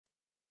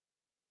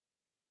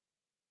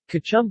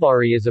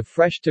Kachumbari is a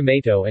fresh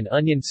tomato and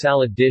onion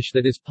salad dish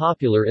that is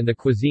popular in the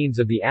cuisines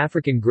of the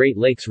African Great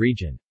Lakes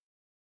region.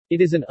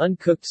 It is an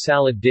uncooked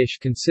salad dish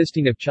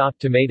consisting of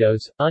chopped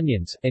tomatoes,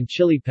 onions, and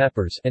chili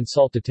peppers, and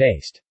salt to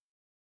taste.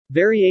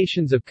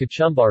 Variations of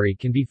kachumbari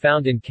can be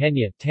found in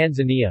Kenya,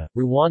 Tanzania,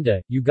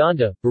 Rwanda,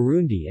 Uganda,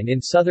 Burundi and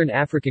in southern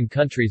African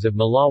countries of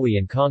Malawi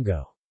and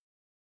Congo.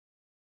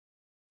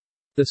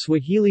 The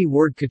Swahili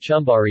word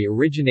kachumbari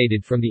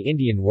originated from the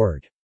Indian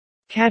word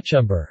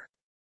kachumber.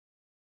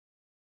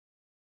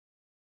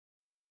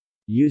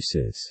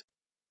 Uses.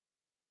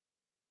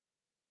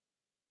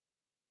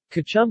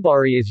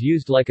 Kachumbari is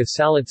used like a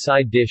salad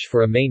side dish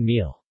for a main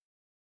meal.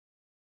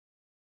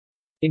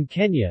 In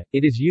Kenya,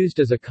 it is used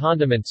as a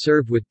condiment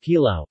served with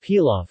pilau,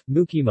 pilaf,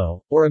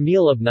 mukimo, or a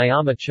meal of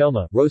nyama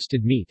choma,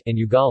 roasted meat, and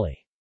ugali.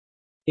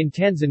 In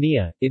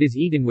Tanzania, it is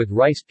eaten with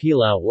rice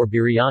pilau or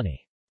biryani.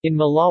 In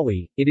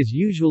Malawi, it is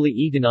usually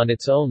eaten on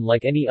its own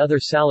like any other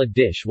salad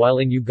dish, while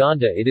in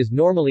Uganda it is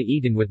normally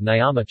eaten with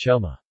nyama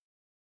choma.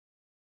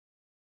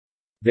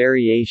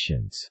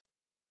 Variations.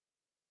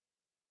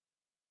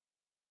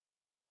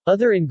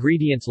 Other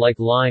ingredients like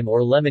lime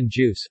or lemon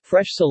juice,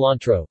 fresh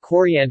cilantro,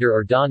 coriander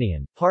or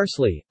dhanian,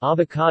 parsley,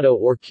 avocado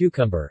or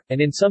cucumber, and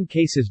in some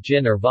cases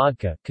gin or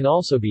vodka, can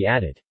also be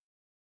added.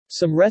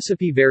 Some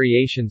recipe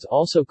variations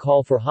also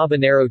call for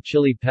habanero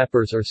chili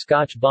peppers or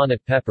Scotch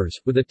bonnet peppers,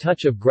 with a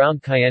touch of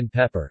ground cayenne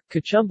pepper.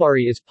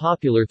 Kachumbari is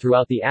popular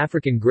throughout the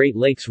African Great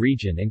Lakes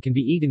region and can be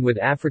eaten with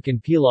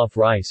African pilaf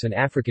rice and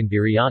African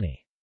biryani.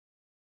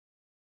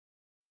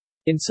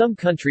 In some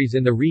countries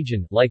in the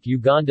region, like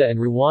Uganda and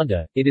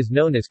Rwanda, it is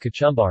known as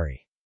kachumbari.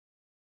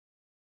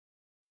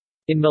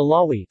 In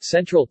Malawi,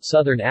 Central,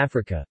 Southern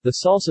Africa, the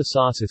salsa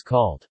sauce is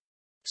called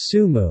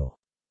sumu,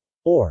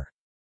 or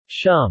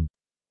shum,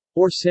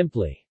 or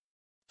simply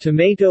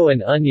tomato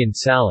and onion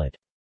salad.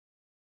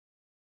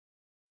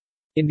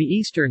 In the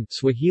eastern,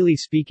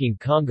 Swahili-speaking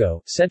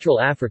Congo,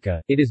 Central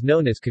Africa, it is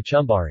known as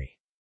kachumbari.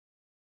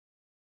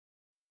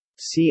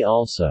 See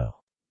also: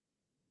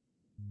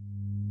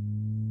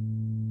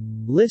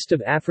 List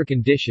of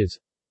African dishes,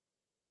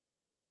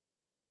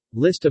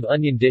 List of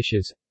onion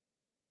dishes,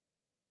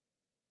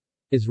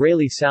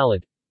 Israeli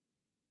salad,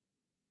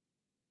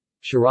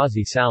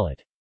 Shirazi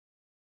salad.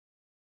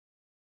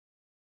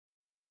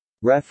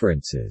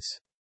 References.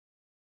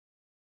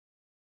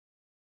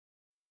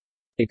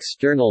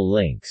 External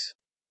links.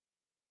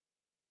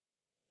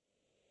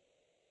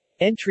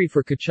 Entry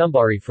for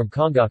kachumbari from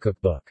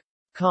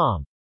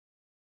congacookbook.com